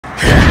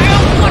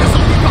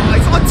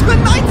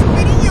tonight's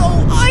video,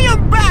 I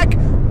am back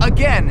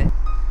again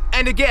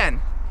and again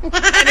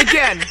and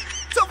again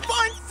to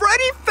find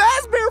Freddy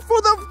Fazbear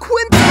for the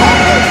quintuple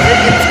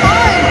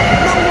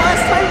time. The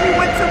last time we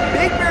went to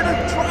Big Bear to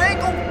try and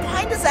go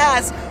find his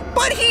ass,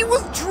 but he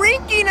was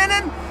drinking and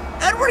then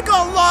Edward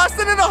got lost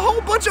and then a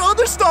whole bunch of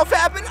other stuff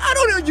happened. I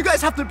don't know, you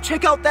guys have to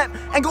check out that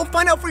and go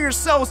find out for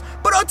yourselves.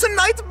 But on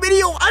tonight's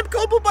video, I'm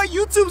coupled by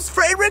YouTube's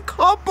favorite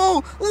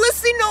couple,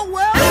 Lissy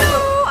Noel.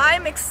 Hello,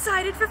 I'm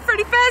excited for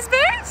Freddy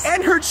Fazbears.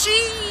 And her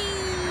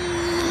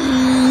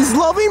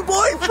cheese-loving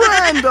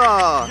boyfriend.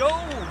 Yo,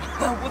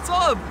 what's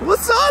up?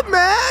 What's up,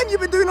 man? You've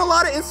been doing a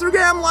lot of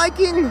Instagram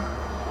liking.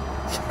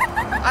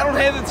 I don't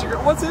have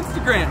Instagram. What's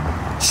Instagram?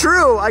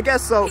 True, I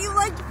guess so. He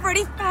liked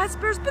Freddy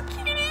Fazbear's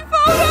bikini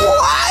photo.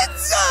 What?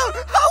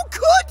 How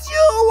could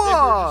you? They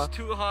were just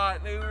too hot.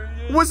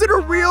 Was it a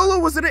reel or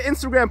was it an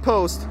Instagram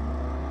post?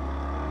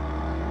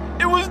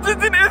 It was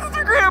just an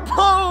Instagram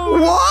post.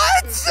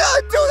 What?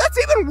 Dude, that's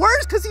even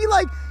worse because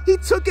he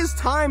took his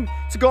time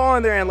to go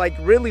on there and like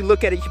really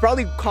look at it. He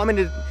probably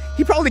commented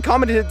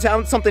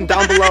down something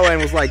down below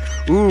and was like,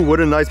 "Ooh, what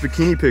a nice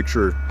bikini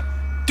picture."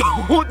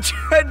 Don't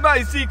tread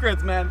my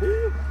secrets, man.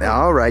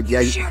 All right,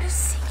 yeah. Shared his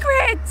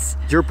secrets.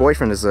 Your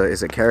boyfriend is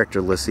a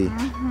character, Lissy.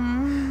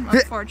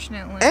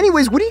 Unfortunately.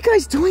 Anyways, what are you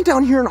guys doing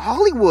down here in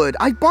Hollywood?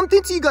 I bumped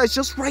into you guys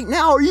just right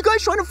now. Are you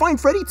guys trying to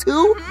find Freddy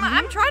too?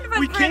 I'm trying to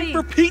find Freddy. We came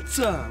for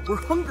pizza. We're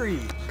hungry.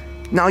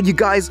 Now, you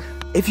guys,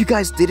 if you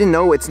guys didn't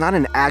know, it's not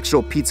an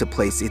actual pizza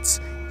place. It's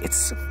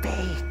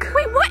fake.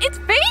 Wait, what? It's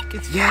fake?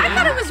 Yeah. I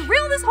thought it was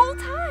real this whole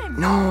time.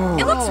 No.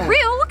 It looks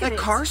real. Look at That it.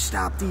 car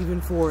stopped even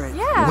for it.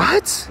 Yeah.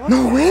 What?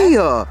 No way.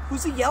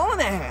 Who's he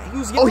yelling at? He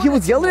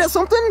was yelling at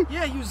something?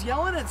 Yeah, he was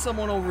yelling at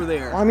someone over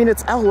there. Well, I mean,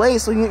 it's LA,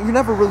 so you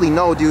never really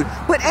know, dude.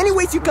 But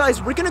anyways, you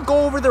guys, we're gonna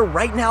go over there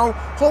right now,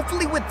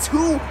 hopefully with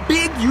 2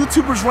 big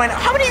YouTubers right now.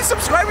 How many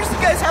subscribers do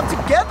you guys have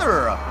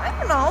together? I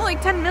don't know,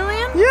 like 10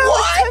 million? Yeah,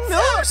 What? like 10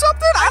 million or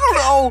something? I don't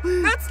know.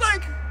 That's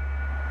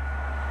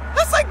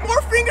like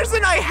more fingers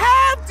than I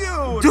have,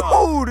 dude.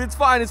 Dude, it's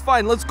fine, it's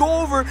fine. Let's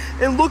go over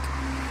and look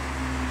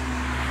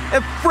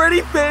at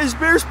Freddy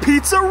Fazbear's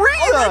Pizzeria.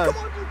 Right,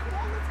 come on, dude,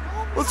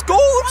 Let's go.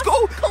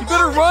 You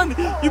better run.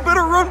 You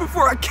better run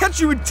before I catch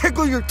you and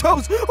tickle your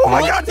toes. Oh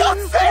my God! Don't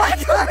say that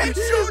to me,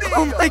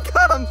 Oh my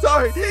God! I'm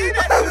sorry.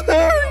 I'm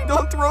sorry.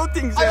 Don't throw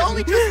things at me. I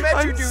only just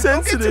met you, dude.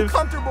 Sensitive. Don't get too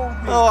comfortable with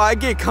me. Oh, I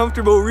get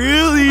comfortable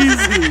real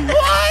easy.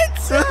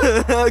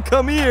 What?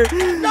 Come here.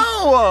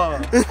 No,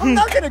 I'm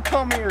not gonna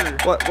come here.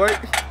 What?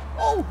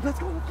 Oh, let's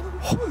go.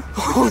 So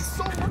much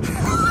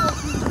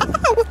fun.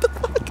 What the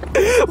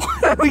fuck? Why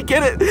did we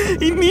get it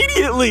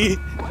immediately?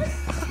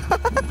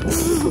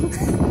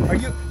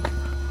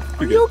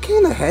 Are you okay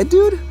in the head,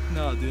 dude?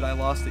 No, dude, I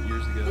lost it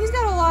years ago. He's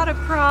got a lot of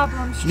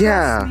problems,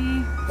 Yeah. trust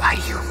me. Why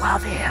do you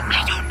love him?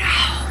 I don't know.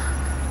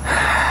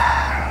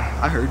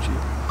 I heard you.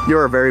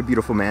 You're a very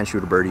beautiful man,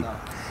 Shooter Birdie. No.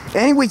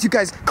 Anyways, you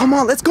guys, come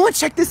on, let's go and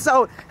check this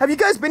out. Have you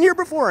guys been here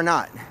before or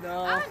not?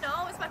 No.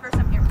 No, it's my first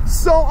time here.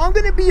 So I'm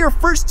gonna be your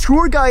first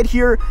tour guide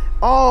here.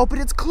 Oh, but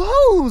it's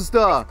closed.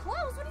 Close?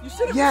 What do you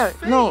said mean? it was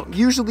fake. No,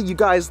 usually you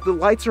guys, the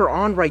lights are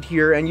on right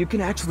here and you can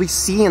actually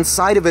see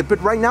inside of it,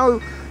 but right now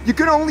you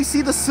can only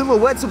see the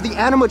silhouettes of the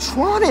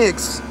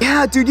animatronics.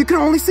 Yeah, dude, you can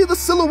only see the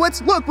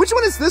silhouettes. Look, which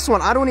one is this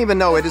one? I don't even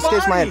know. It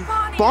escapes my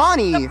head.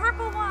 Bonnie. The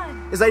purple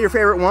one. Is that your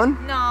favorite one?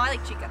 No, I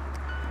like Chica.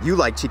 You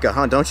like Chica,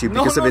 huh? Don't you?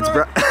 Because of its.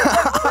 Freddy.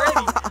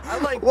 I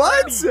like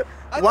What? Freddy.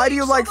 Why do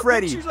you like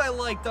Freddy? Pictures I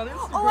liked on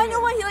Instagram. Oh, I know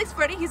why he likes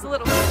Freddy. He's a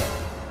little.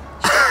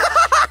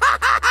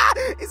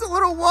 He's a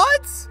little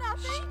what?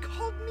 Nothing. She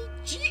called me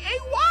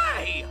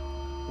G-A-Y.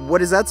 What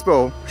does that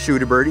spell,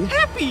 Shooter Birdie?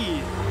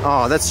 Happy.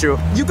 Oh, that's true.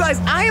 You guys,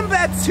 I am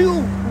that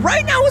too.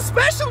 Right now,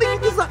 especially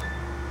because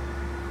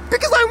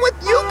I'm with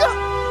you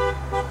guys.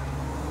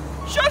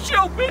 Shut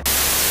your bitch.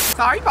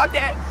 Sorry about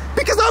that.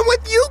 Because I'm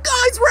with you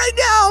guys right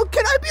now.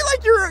 Can I be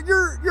like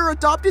your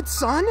adopted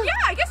son? Yeah,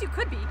 I guess you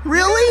could be.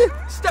 Really?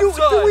 Stepson.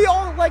 Do we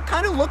all like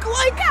kind of look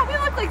alike? Yeah, we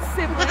look like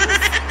siblings.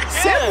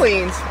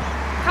 Siblings?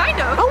 Kind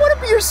of. I want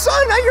to be your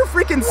son, not your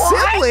freaking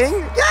sibling.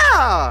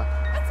 Yeah.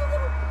 That's a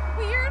little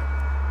weird.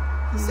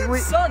 He said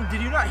Wait. son.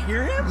 Did you not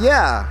hear him?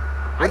 Yeah.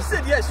 I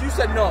said yes. You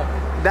said no.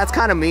 That's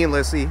kind of mean,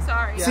 Lissy.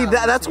 Sorry. See,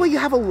 Yeah, that's why you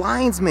have a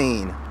lion's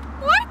mane.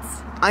 What?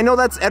 I know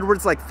that's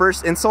Edward's like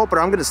first insult, but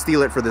I'm gonna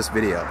steal it for this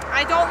video.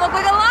 I don't look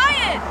like a lion.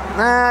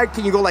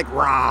 Can you go like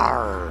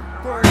rawr?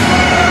 You're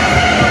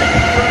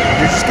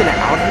just gonna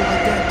out her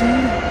like that,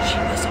 dude? She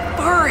was a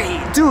furry.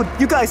 Dude,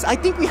 you guys, I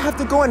think we have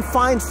to go and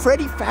find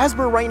Freddy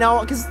Fazbear right now,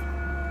 because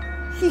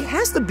he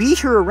has to be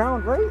here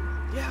around, right?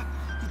 Yeah.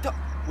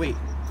 Wait.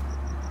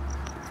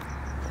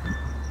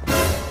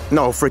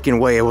 No freaking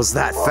way it was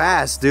that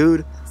fast,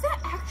 dude. Is that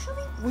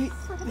actually? Wait.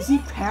 Is he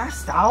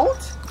passed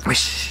out?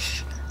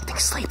 Shh. I think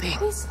he's sleeping.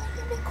 He's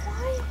sleeping. Be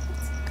quiet.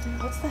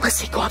 What's that?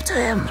 Let's go up to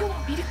him. You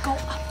want me to go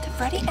up to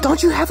Freddy? And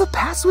Don't you have a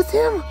pass with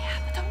him? Yeah,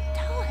 but don't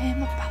tell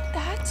him about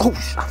that. Oh,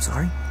 I'm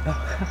sorry.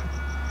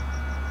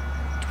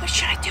 What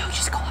should I do?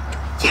 Just go up to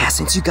him. Yeah,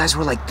 since you guys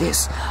were like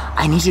this,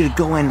 I need you to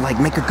go and like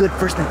make a good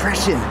first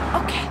impression.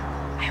 Okay,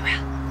 I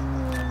will.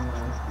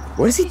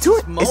 What is he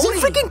doing? moaning. Is he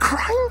freaking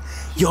crying?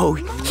 Yo,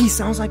 he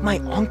sounds like my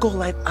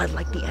uncle at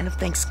like the end of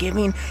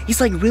Thanksgiving.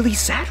 He's like really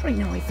sad right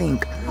now, I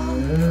think.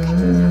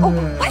 Oh,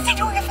 what is he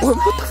doing?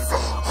 What the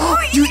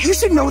fuck? You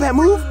should know that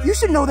move. You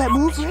should know that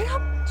move, right?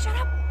 Shut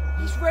up.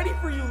 He's ready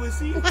for you,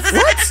 Lissy. What?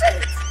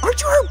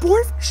 Aren't you her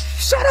boyfriend?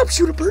 Shut up,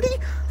 Shooter Birdie.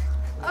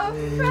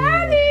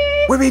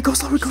 Freddy. Wait, go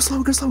slow, go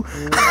slow, go slow.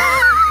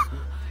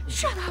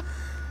 Shut up.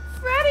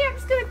 Freddy, I'm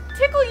just gonna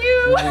tickle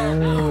you.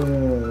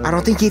 I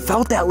don't think he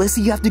felt that,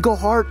 Lissy. You have to go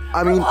hard.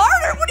 I mean,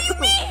 Harder? What do you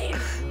mean?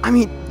 I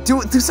mean,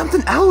 do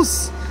something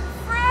else.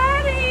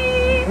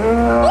 Freddy.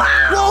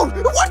 Whoa!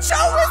 Watch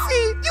out,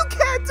 Lissy! You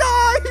can't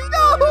die! No!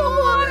 I don't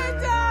wanna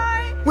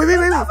die. Wait.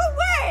 Move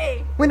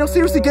away. Wait, no,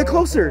 seriously, get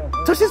closer.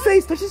 Touch his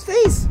face, touch his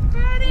face.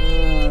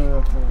 Freddy.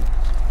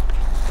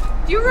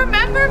 Do you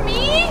remember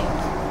me?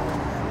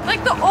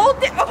 Like the old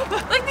days.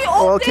 Like the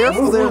old days.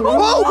 Careful there.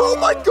 Oh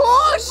my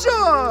gosh!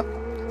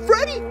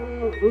 Freddy!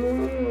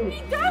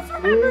 He does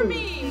remember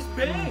me.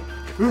 Big.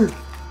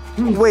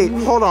 Wait,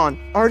 hold on.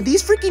 Are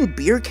these freaking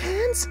beer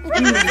cans?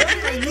 Are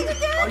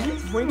you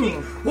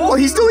drinking? Oh,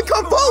 he's doing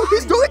Kung Fu!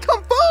 He's doing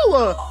Kung Fu!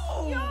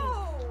 Yo.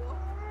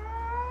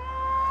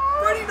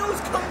 Freddy knows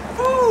Kung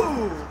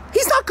Fu.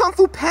 He's not Kung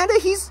Fu Panda,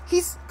 he's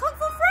Kung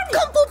Fu Freddy.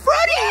 Kung Fu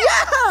Freddy!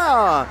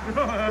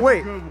 Yeah!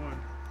 Wait,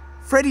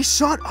 Freddy,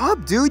 shut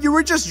up, dude. You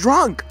were just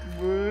drunk.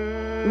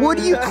 What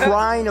are you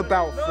crying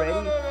about,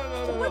 Freddy?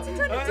 What's he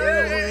trying to do?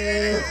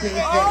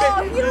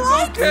 Oh, he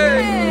likes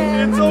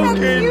okay. it. It's Look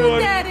okay, how cute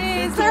bud. that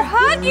is. They're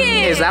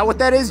hugging. Is that what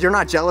that is? You're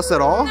not jealous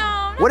at all?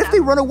 No, What if they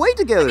run away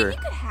together? You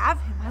could have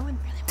him. I wouldn't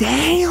really.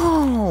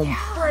 Damn!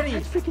 Freddy,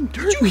 That's freaking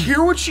dirty. did you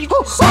hear what she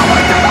Oh my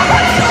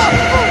god!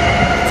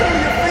 Tell me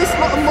your face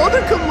my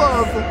mother can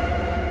love!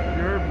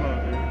 Your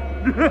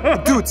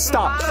mother. Dude,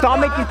 stop. Stop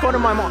making fun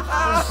of my mom.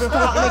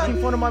 Stop making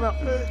fun of my mom.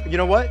 You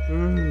know what?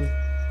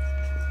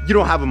 You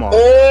don't have a mom.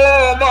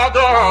 Oh my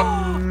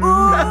god!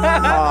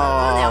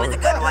 That was a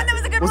good one. That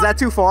was a good Was one. that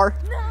too far?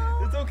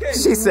 No. It's okay.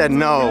 She said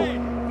no.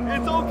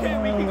 It's okay.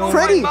 We can go.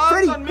 Freddy, find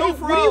Freddy, moms on hey, Milf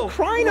what are you Road.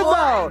 crying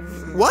about?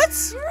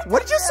 What?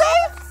 What did you say?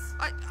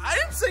 I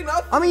didn't say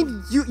nothing. I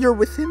mean, you're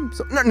with him,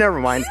 so no, never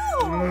mind.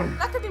 Ew. Not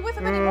gonna be with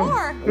him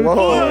anymore.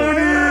 Whoa.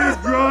 It's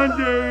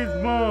Grande's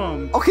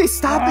mom. Okay,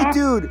 stop it,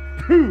 dude.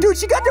 Dude,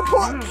 she got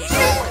deported.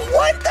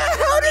 What the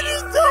hell did he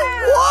do?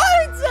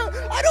 What?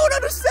 I don't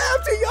understand.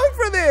 I'm too young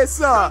for this.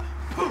 Stop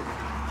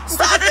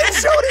it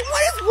shooting.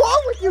 What is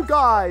wrong with you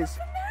guys?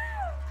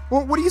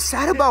 Well, what are you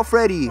sad about,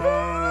 Freddy? Do you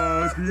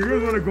guys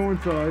want to go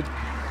inside?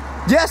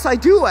 Yes, I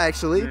do,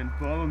 actually. Then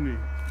follow me.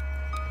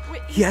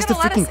 Wait, He has the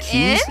gonna let freaking us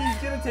keys? in? He's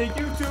gonna take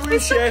you to his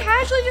He's so shed.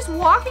 casually just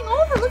walking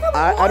over. Look how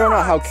I don't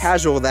know how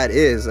casual that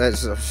is.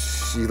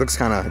 She looks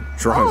kind of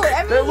drunk. Oh,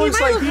 I mean, That looks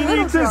might like look he a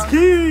little needs his drunk.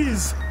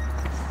 keys.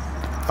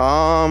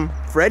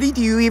 Freddy,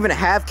 do you even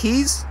have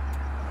keys?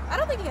 I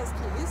don't think he has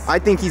keys. I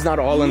think he's not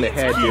all in the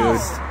head, dude.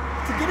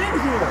 To get in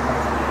here.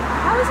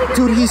 How is he gonna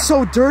Dude, get he's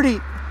so dirty.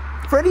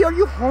 Freddy, are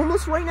you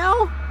homeless right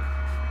now?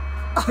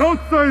 Don't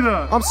say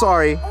that. I'm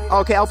sorry. Oh,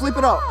 Okay, I'll bleep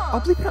it out. stop.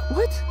 I'll bleep it out.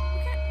 What?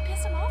 You can't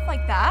piss him off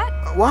like that.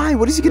 Why?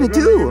 What is he gonna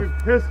You're gonna do?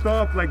 get pissed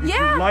off like if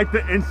Yeah. you like the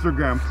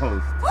Instagram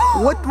post.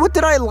 What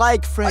did I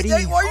like, Freddy?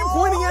 Hey, why are you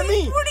pointing at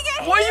me?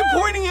 Why are you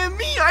pointing at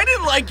me? I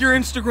didn't like your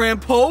Instagram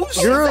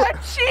post. You're A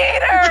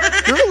cheater.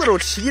 you're a little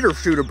cheater,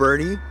 Shooter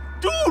Birdie.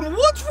 Dude,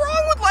 what's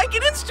wrong with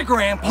liking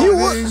Instagram posts? You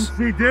were-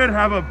 She did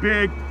have a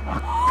big.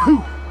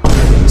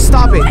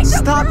 Stop it! Like the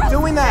Stop girl's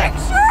doing that!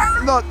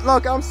 picture?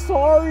 Look, I'm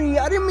sorry.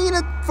 I didn't mean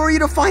it for you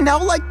to find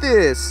out like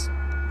this.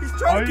 He's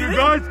trying Are to get you in.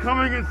 guys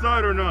coming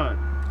inside or not?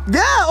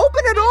 Yeah,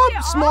 open it Yeah, up,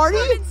 I'll Smarty.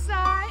 come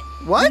inside.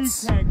 What?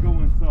 She can't go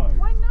inside.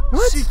 Why not?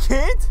 What? She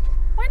can't?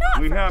 Why not?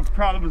 We have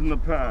problems in the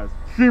past.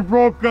 She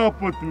broke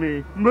up with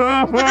me.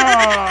 Yeah, you didn't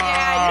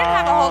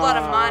have a whole lot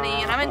of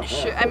money, and I'm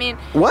into I mean,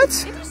 What?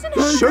 you're just in a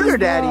Sugar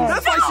daddy.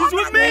 That's why she's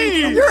with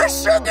me. You're a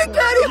sugar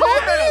daddy,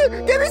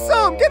 homie. Give me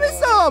some. Give me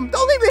some.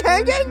 Don't leave me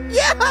hanging.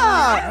 Yeah.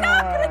 I'm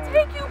not gonna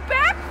take you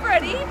back,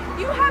 Freddy.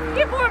 You have to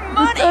get more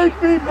money. Take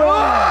me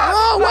back.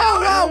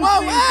 Whoa.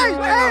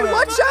 Hey,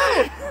 watch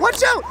out.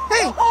 Watch out.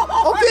 Hey.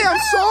 Okay, I'm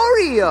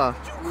sorry.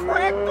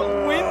 Crack the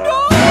window?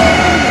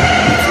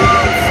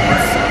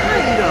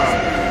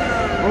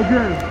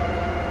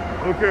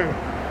 Okay.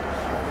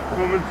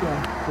 Come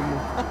inside. Come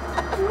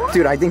on.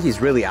 Dude, I think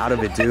he's really out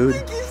of it, dude.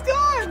 He's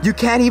done. You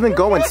can't even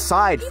go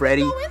inside,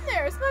 Freddy. Go in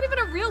there. It's not even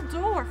a real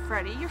door,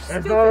 Freddy. You're stupid.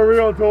 It's not a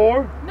real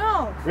door.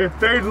 No. If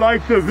they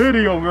like the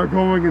video, we're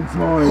going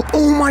inside.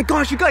 Oh my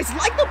gosh, you guys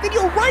like the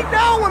video right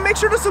now and make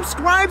sure to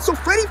subscribe so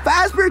Freddy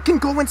Fazbear can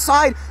go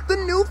inside the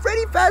new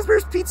Freddy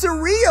Fazbear's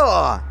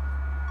Pizzeria.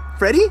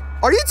 Freddy,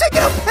 are you taking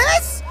a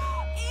piss?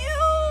 Ew.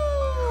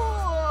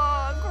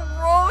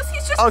 Gross.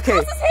 He's just Okay.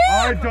 gross as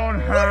hell. I don't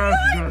have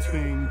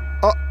nothing.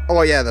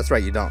 Oh yeah, that's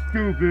right, you don't.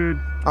 Stupid.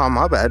 Oh,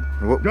 my bad.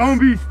 Don't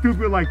be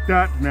stupid like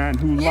that man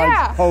who Yeah.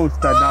 likes posts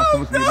that not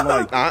supposed to be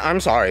liked.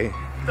 I'm sorry.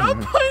 Stop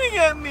pointing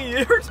at me.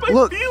 It hurts my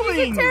Look. feelings.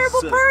 He's a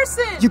terrible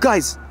person. You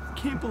guys,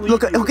 Can't believe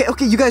look, you.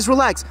 okay, you guys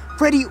relax.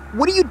 Freddy,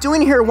 what are you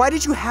doing here? Why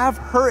did you have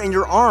her in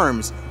your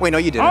arms? Wait, no,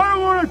 you didn't. I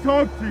don't want to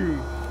talk to you.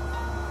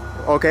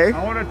 Okay.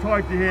 I want to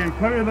talk to him.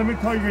 Come here, let me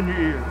tell you in your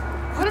ear.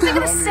 What is he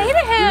gonna say to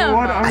him? You know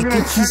what? I'm I gonna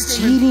think he's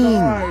take him cheating.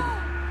 inside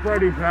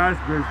Freddy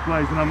Fazbear's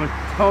place, and I'm gonna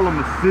tell him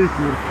a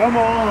secret. Come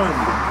on.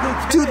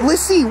 Dude,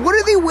 Lissy, what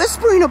are they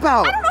whispering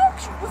about? I don't know.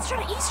 Let's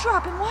try to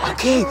eavesdrop and watch.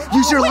 Okay,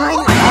 use your line.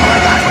 Oh my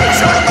gosh,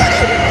 shut up, buddy!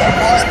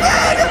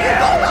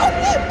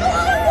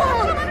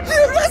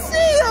 Dude,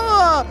 Lissy!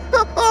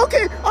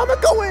 Okay, I'm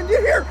gonna go in.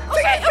 You're here.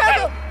 Okay.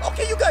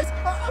 Okay, you guys,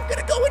 I'm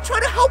gonna go and try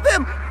to help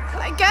him.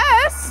 I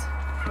guess.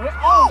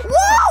 Whoa!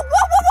 No!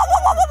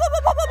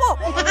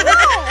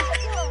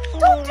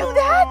 Don't do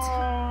that!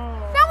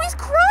 Now he's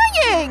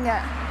crying!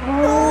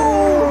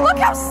 Look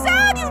how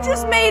sad you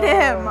just made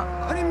him!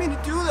 I didn't mean to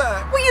do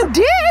that. Well, you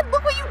did!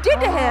 Look what you did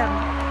to him!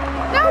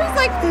 Now he's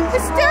like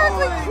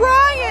hysterically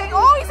crying!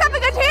 Oh, he's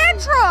having a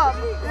tantrum!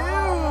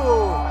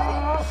 Whoa!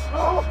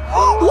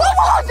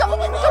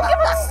 Don't give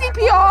him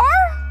CPR!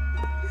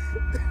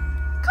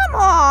 Come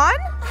on!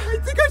 I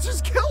think I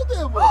just killed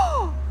him.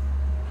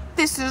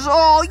 This is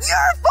all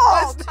your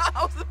fault! That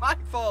was my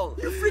fault.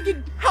 You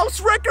freaking house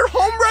wrecker,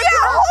 home wrecker!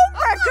 Yeah, home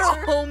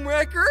wrecker! Home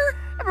wrecker?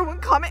 Everyone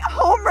comment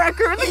home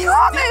wrecker in the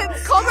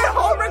comments! Comment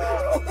home wrecker!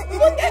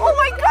 Oh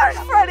my gosh,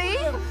 Freddy!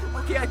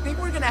 Okay, I think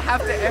we're gonna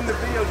have to end the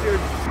video, dude.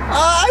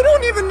 I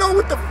don't even know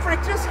what the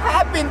frick just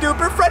happened, dude.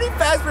 But Freddy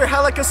Fazbear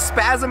had like a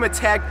spasm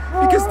attack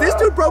because this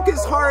dude broke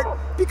his heart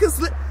because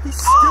he's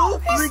still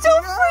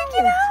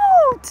freaking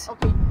out.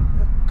 Okay,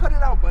 cut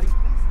it out, buddy, please.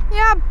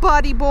 Yeah,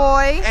 buddy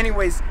boy.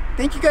 Anyways,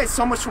 thank you guys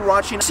so much for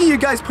watching. I see you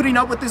guys putting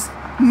up with this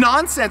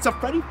nonsense of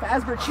Freddy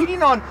Fazbear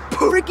cheating on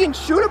freaking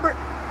Shooter.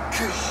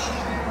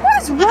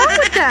 What is wrong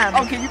with them?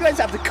 Okay, you guys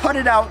have to cut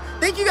it out.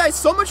 Thank you guys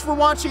so much for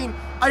watching.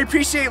 I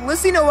appreciate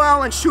Lissy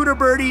Noel and Shooter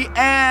Birdie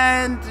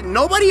and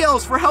nobody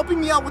else for helping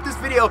me out with this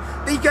video.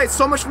 Thank you guys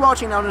so much for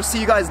watching. I'm gonna see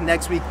you guys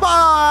next week.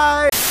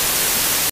 Bye!